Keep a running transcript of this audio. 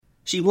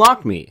She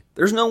blocked me.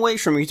 There's no way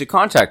for me to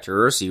contact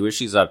her or see what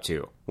she's up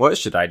to. What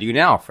should I do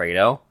now,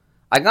 Fredo?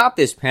 I got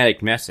this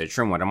panicked message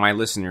from one of my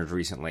listeners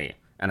recently,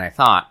 and I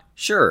thought,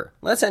 sure,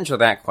 let's answer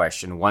that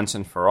question once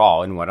and for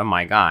all in one of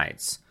my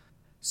guides.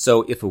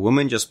 So if a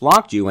woman just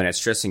blocked you and it's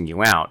stressing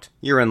you out,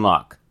 you're in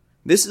luck.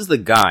 This is the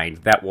guide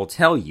that will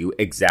tell you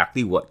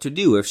exactly what to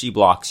do if she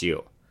blocks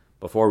you.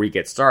 Before we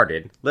get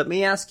started, let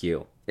me ask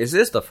you, is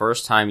this the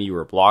first time you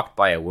were blocked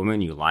by a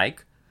woman you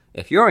like?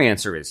 If your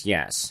answer is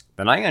yes,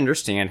 then I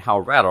understand how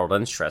rattled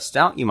and stressed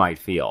out you might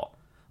feel.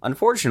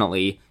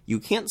 Unfortunately, you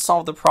can't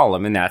solve the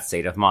problem in that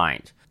state of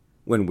mind.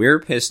 When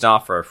we're pissed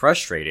off or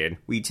frustrated,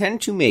 we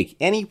tend to make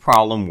any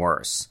problem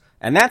worse,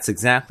 and that's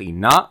exactly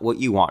not what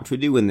you want to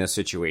do in this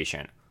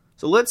situation.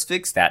 So let's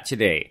fix that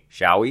today,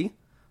 shall we?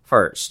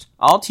 First,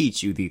 I'll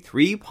teach you the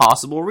 3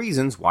 possible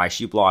reasons why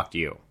she blocked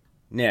you.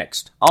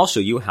 Next, I'll show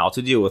you how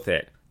to deal with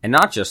it, and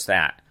not just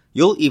that,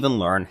 you'll even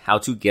learn how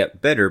to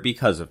get better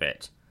because of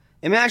it.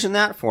 Imagine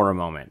that for a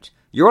moment.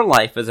 Your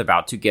life is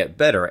about to get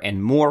better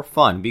and more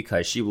fun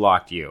because she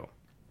blocked you.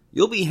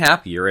 You'll be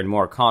happier and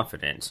more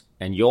confident,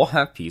 and you'll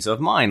have peace of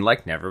mind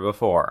like never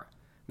before.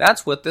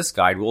 That's what this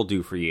guide will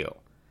do for you.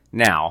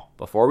 Now,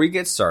 before we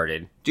get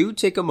started, do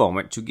take a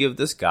moment to give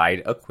this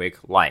guide a quick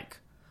like.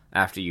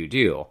 After you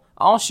do,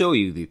 I'll show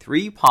you the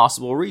 3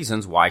 possible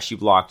reasons why she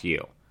blocked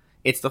you.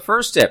 It's the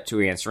first step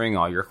to answering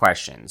all your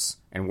questions,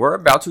 and we're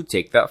about to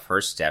take that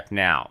first step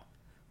now.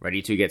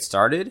 Ready to get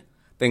started?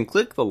 Then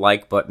click the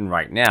like button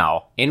right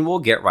now, and we'll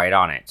get right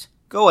on it.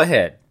 Go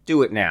ahead,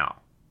 do it now.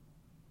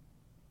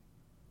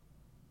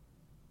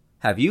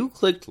 Have you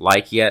clicked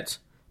like yet?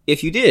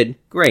 If you did,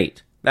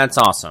 great, that's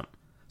awesome.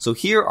 So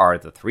here are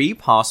the 3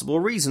 possible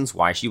reasons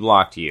why she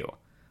blocked you.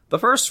 The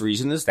first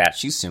reason is that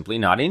she's simply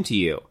not into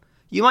you.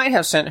 You might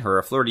have sent her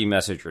a flirty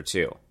message or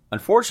two.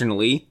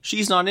 Unfortunately,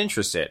 she's not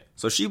interested,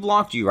 so she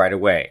blocked you right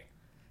away.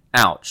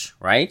 Ouch,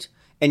 right?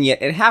 And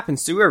yet it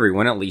happens to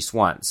everyone at least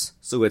once,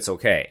 so it's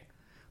okay.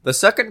 The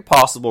second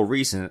possible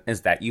reason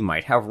is that you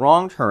might have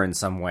wronged her in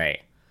some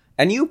way.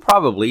 And you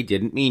probably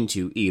didn't mean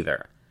to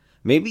either.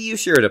 Maybe you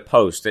shared a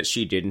post that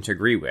she didn't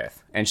agree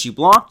with, and she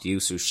blocked you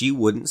so she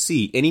wouldn't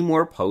see any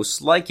more posts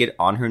like it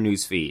on her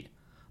newsfeed.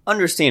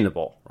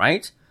 Understandable,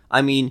 right?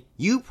 I mean,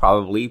 you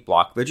probably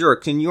block the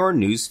jerks in your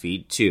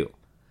newsfeed too.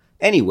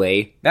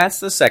 Anyway,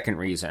 that's the second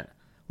reason.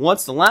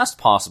 What's the last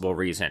possible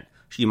reason?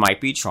 She might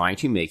be trying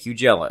to make you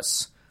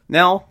jealous.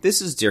 Now,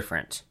 this is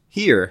different.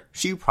 Here,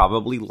 she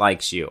probably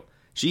likes you.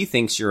 She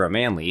thinks you're a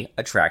manly,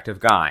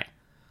 attractive guy.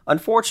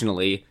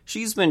 Unfortunately,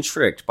 she's been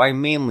tricked by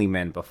manly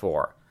men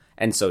before,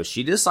 and so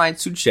she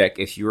decides to check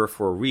if you're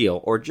for real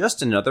or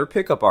just another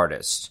pickup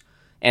artist.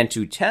 And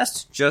to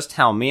test just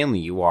how manly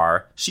you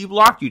are, she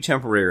blocked you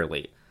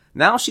temporarily.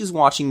 Now she's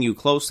watching you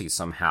closely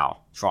somehow,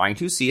 trying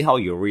to see how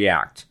you'll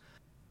react.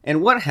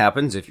 And what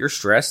happens if you're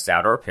stressed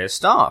out or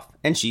pissed off,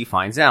 and she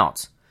finds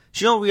out?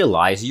 She'll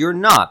realize you're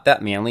not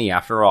that manly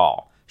after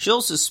all.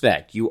 She'll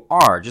suspect you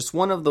are just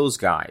one of those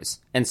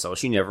guys, and so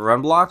she never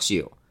unblocks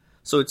you.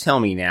 So tell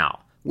me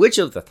now, which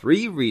of the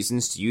 3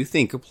 reasons do you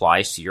think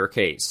applies to your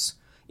case?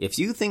 If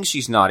you think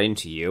she's not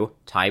into you,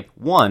 type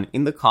 1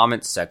 in the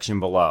comments section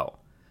below.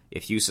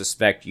 If you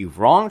suspect you've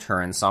wronged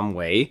her in some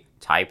way,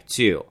 type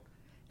 2.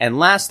 And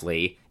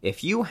lastly,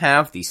 if you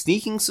have the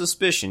sneaking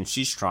suspicion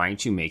she's trying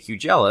to make you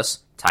jealous,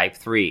 type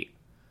 3.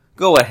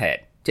 Go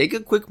ahead, take a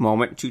quick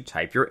moment to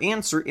type your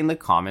answer in the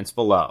comments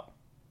below.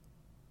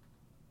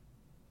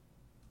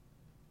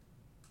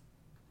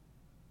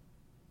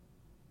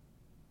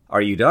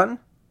 Are you done?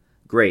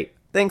 Great,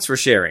 thanks for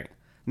sharing.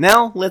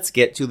 Now let's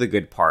get to the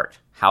good part,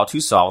 how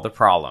to solve the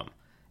problem.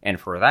 And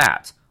for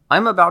that,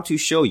 I'm about to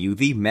show you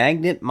the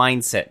magnet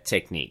mindset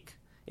technique.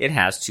 It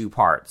has 2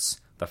 parts.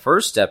 The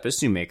first step is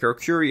to make her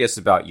curious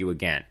about you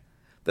again.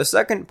 The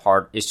second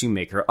part is to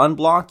make her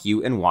unblock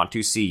you and want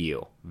to see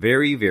you,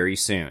 very, very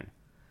soon.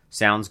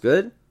 Sounds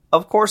good?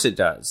 Of course it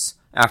does.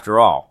 After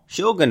all,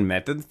 Shogun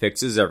Method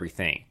fixes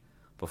everything.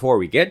 Before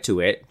we get to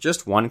it,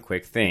 just one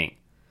quick thing.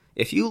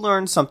 If you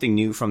learned something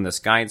new from this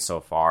guide so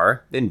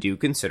far, then do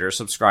consider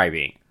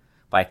subscribing.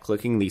 By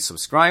clicking the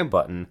subscribe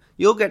button,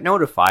 you'll get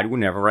notified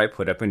whenever I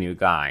put up a new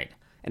guide.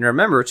 And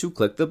remember to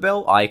click the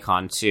bell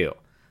icon too.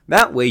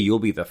 That way you'll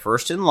be the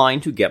first in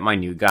line to get my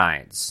new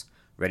guides.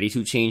 Ready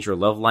to change your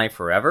love life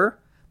forever?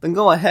 Then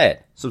go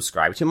ahead,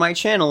 subscribe to my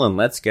channel and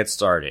let's get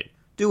started.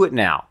 Do it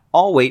now.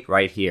 I'll wait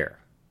right here.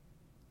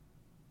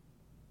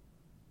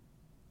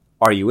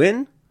 Are you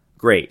in?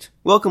 Great.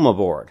 Welcome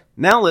aboard.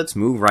 Now let's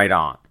move right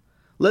on.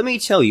 Let me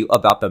tell you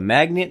about the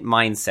magnet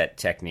mindset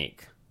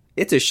technique.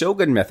 It's a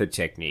Shogun Method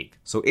technique,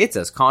 so it's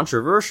as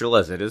controversial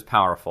as it is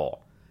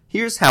powerful.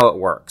 Here's how it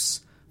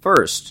works.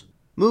 First,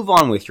 move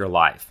on with your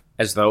life,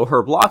 as though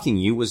her blocking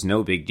you was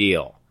no big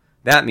deal.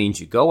 That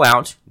means you go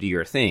out, do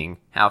your thing,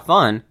 have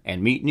fun,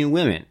 and meet new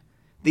women.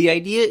 The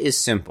idea is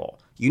simple.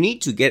 You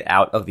need to get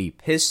out of the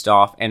pissed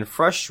off and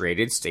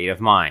frustrated state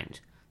of mind,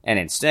 and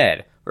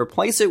instead,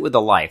 replace it with a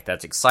life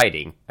that's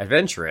exciting,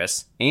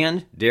 adventurous,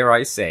 and, dare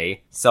I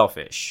say,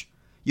 selfish.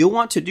 You'll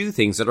want to do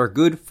things that are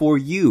good for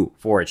you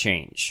for a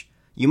change.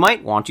 You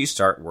might want to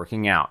start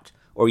working out,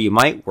 or you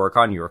might work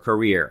on your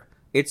career.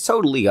 It's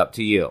totally up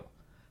to you.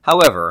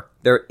 However,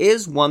 there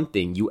is one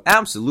thing you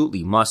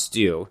absolutely must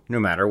do, no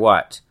matter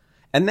what,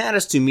 and that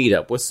is to meet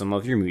up with some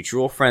of your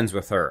mutual friends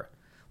with her.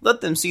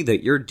 Let them see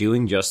that you're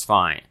doing just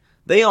fine.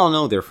 They all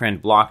know their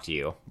friend blocked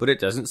you, but it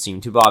doesn't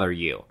seem to bother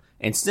you.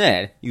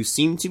 Instead, you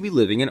seem to be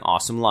living an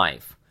awesome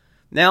life.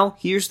 Now,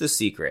 here's the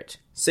secret.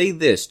 Say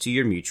this to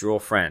your mutual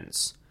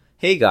friends.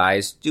 Hey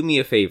guys, do me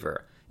a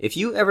favor. If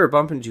you ever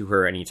bump into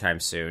her anytime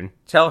soon,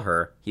 tell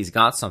her he's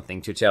got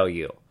something to tell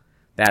you.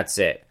 That's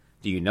it.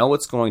 Do you know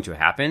what's going to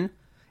happen?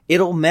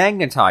 It'll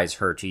magnetize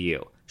her to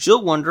you.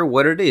 She'll wonder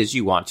what it is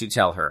you want to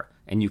tell her,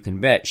 and you can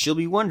bet she'll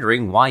be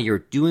wondering why you're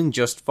doing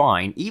just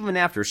fine even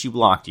after she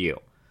blocked you.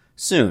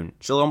 Soon,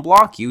 she'll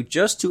unblock you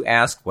just to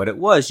ask what it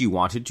was you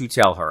wanted to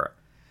tell her.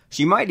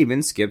 She might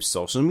even skip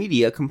social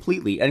media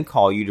completely and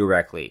call you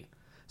directly.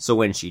 So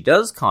when she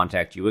does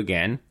contact you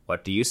again,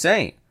 what do you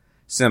say?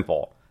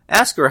 Simple.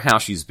 Ask her how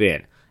she's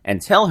been,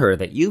 and tell her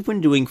that you've been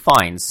doing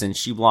fine since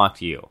she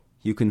blocked you.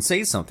 You can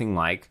say something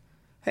like,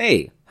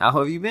 "Hey, how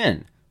have you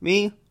been?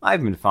 Me?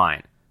 I've been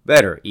fine.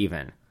 Better,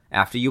 even.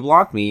 After you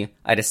blocked me,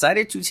 I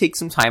decided to take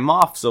some time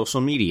off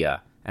social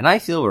media, and I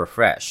feel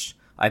refreshed.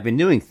 I've been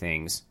doing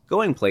things,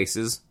 going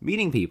places,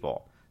 meeting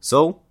people.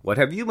 So, what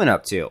have you been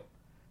up to?"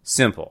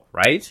 Simple,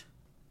 right?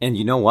 And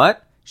you know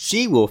what?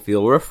 She will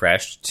feel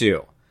refreshed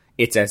too.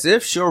 It's as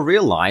if she'll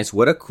realize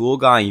what a cool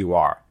guy you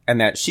are, and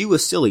that she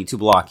was silly to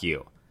block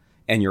you.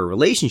 And your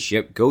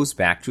relationship goes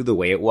back to the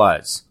way it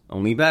was,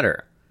 only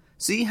better.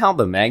 See how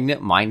the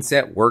magnet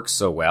mindset works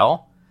so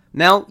well?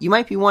 Now, you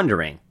might be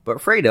wondering, but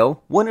Fredo,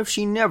 what if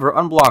she never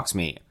unblocks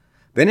me?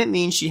 Then it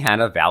means she had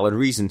a valid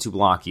reason to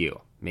block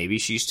you. Maybe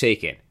she's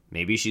taken.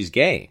 Maybe she's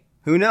gay.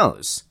 Who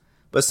knows?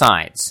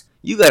 Besides,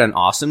 you got an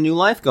awesome new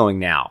life going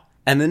now,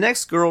 and the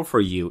next girl for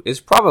you is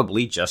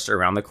probably just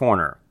around the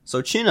corner.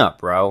 So chin up,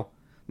 bro.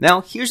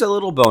 Now, here's a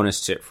little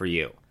bonus tip for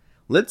you.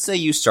 Let's say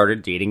you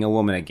started dating a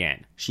woman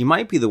again. She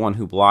might be the one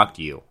who blocked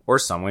you, or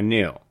someone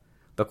new.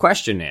 The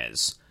question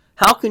is,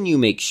 how can you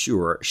make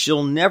sure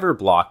she'll never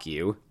block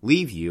you,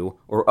 leave you,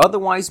 or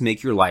otherwise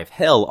make your life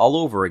hell all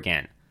over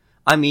again?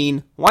 I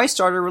mean, why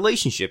start a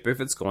relationship if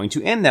it's going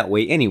to end that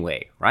way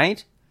anyway,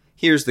 right?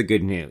 Here's the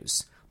good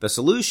news. The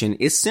solution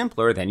is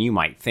simpler than you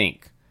might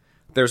think.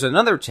 There's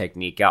another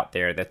technique out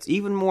there that's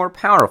even more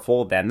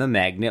powerful than the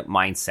magnet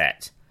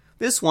mindset.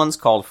 This one's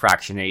called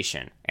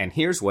fractionation, and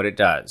here's what it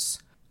does.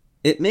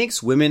 It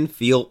makes women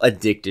feel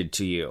addicted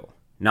to you.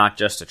 Not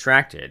just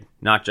attracted,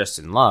 not just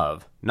in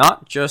love,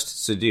 not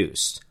just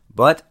seduced,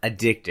 but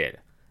addicted.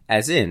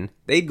 As in,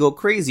 they'd go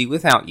crazy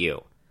without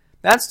you.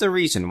 That's the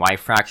reason why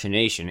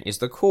fractionation is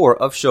the core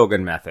of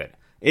Shogun Method.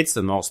 It's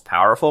the most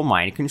powerful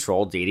mind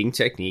control dating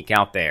technique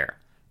out there.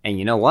 And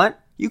you know what?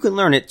 You can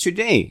learn it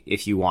today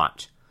if you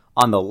want.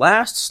 On the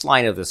last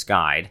slide of this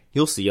guide,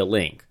 you'll see a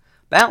link.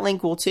 That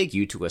link will take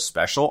you to a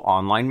special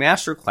online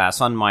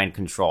masterclass on mind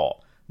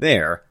control.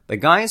 There, the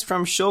guys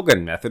from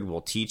Shogun Method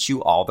will teach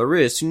you all there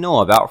is to know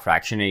about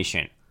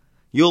fractionation.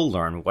 You'll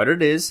learn what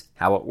it is,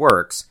 how it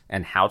works,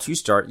 and how to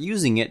start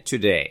using it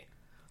today.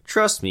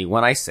 Trust me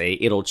when I say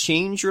it'll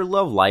change your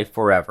love life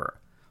forever.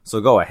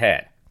 So go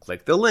ahead,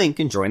 click the link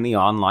and join the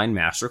online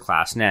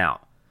masterclass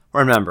now.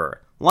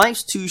 Remember,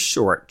 life's too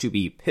short to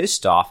be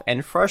pissed off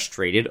and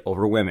frustrated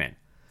over women.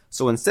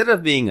 So instead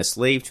of being a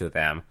slave to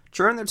them,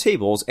 turn the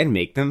tables and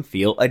make them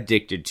feel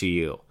addicted to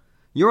you.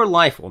 Your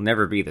life will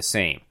never be the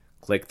same.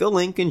 Click the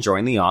link and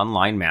join the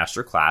online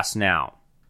masterclass now.